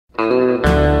Back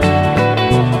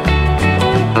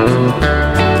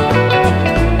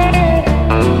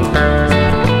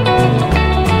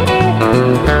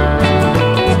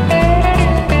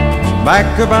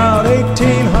about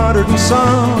 1800 and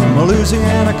some, a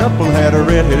Louisiana couple had a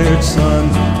red-headed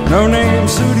son. No name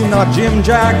suited, not Jim,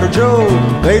 Jack, or Joe.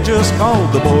 They just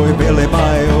called the boy Billy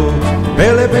Bayou.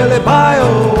 Billy, Billy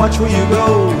Bayou, watch where you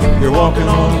go. You're walking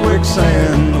on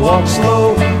quicksand, walk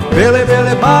slow. Billy,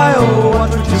 Billy Bayou,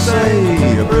 watch what you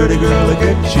say. A pretty girl will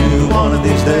get you one of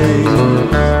these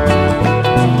days.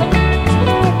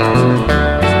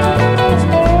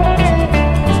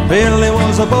 Billy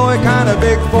was a boy, kind of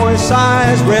big for his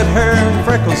size, red hair and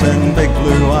freckles and big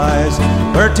blue eyes.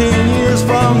 13 years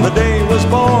from the day he was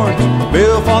born,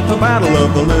 Bill fought the battle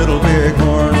of the Little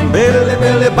Bighorn. Billy,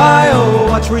 Billy Bayou,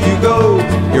 watch where you go.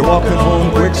 You're walking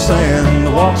on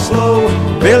quicksand, walk slow.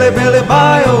 Billy, Billy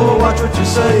Bayou, watch what you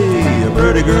say. A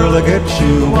pretty girl will get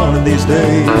you one of these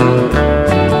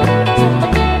days.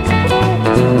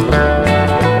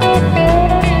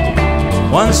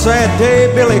 One sad day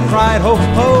Billy cried, ho,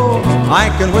 ho, I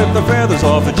can whip the feathers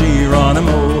off of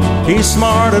Geronimo. He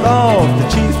smarted off, the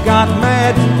chief got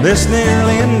mad. This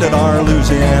nearly ended our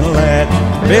Louisiana lad.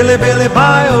 Billy, Billy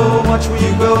Bayou, watch where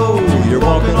you go. You're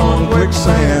walking on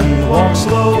quicksand, walk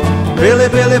slow. Billy,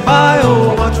 Billy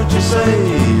Bayou, watch what you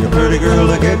say. A pretty girl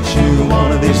will get you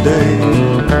one of these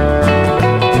days.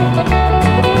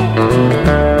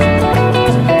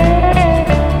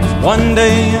 One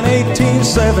day in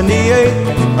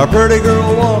 1878, a pretty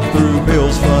girl walked through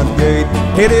Bill's front gate.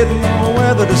 He didn't know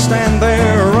whether to stand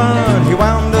there or run. He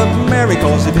wound up married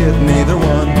cause he did neither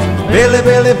one. Billy,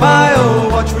 Billy Bayou,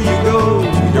 watch where you go.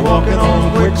 You're walking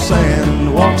on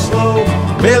quicksand, walk slow.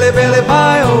 Billy, Billy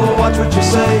Bayou, watch what you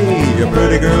say. A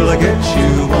pretty girl will get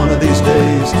you one of these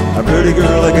days. A pretty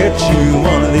girl will get you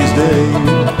one of these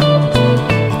days.